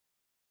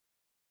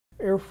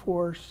Air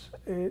Force,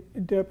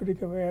 deputy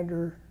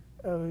commander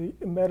of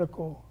the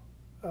medical,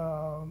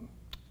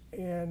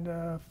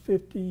 and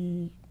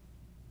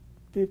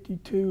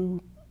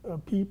 52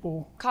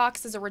 people.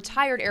 Cox is a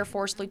retired Air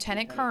Force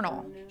lieutenant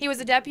colonel. He was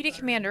a deputy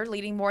commander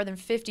leading more than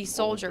 50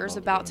 soldiers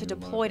about to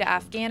deploy to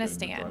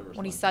Afghanistan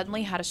when he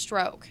suddenly had a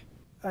stroke.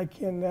 I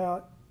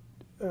cannot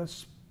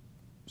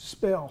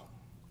spell,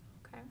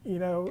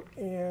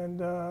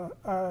 and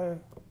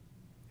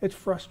it's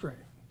frustrating.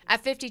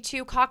 At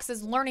 52, Cox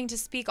is learning to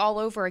speak all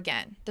over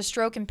again. The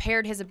stroke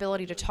impaired his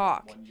ability to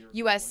talk.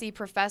 USC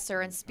professor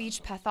and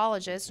speech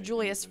pathologist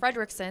Julius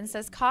Fredrickson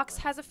says Cox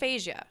has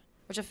aphasia,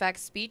 which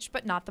affects speech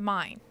but not the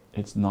mind.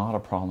 It's not a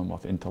problem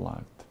of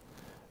intellect.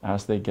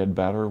 As they get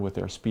better with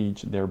their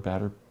speech, they're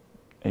better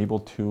able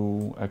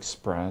to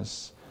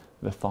express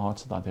the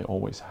thoughts that they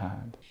always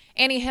had.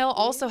 Annie Hill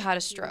also had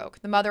a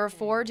stroke. The mother of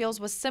 4 deals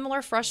with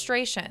similar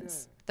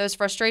frustrations. Those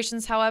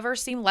frustrations, however,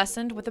 seem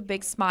lessened with a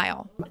big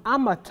smile.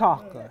 I'm a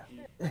talker.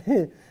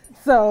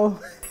 So,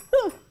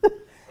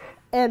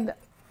 and,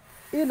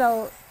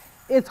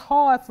 it's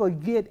hard for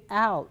get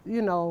out,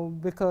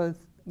 because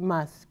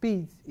my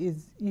speech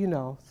is,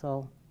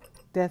 so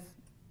that's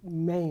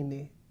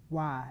mainly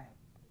why.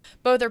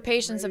 Both are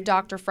patients of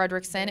Dr.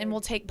 Fredrickson and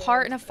will take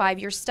part in a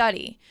 5-year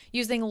study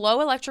using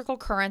low electrical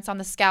currents on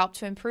the scalp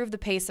to improve the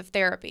pace of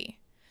therapy.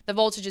 The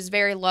voltage is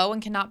very low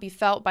and cannot be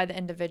felt by the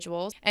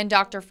individuals, and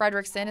Dr.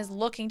 Fredrickson is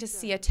looking to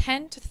see a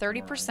 10 to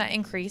 30%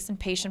 increase in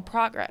patient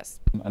progress.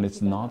 And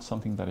it's not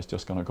something that is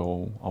just going to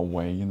go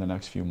away in the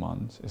next few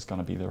months. It's going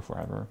to be there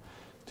forever.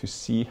 To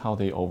see how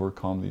they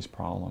overcome these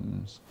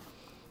problems,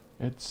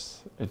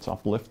 it's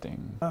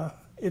uplifting.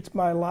 It's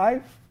my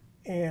life,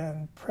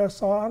 and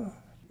press on.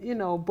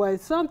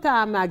 But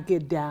sometimes I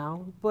get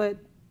down, but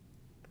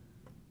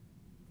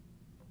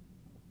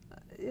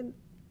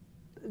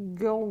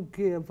don't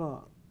give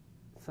up.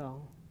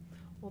 So,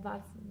 well,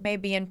 that may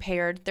be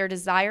impaired. Their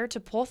desire to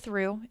pull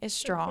through is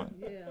strong.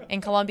 In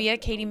Columbia,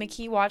 Katie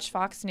McKee, Watch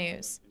Fox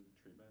News.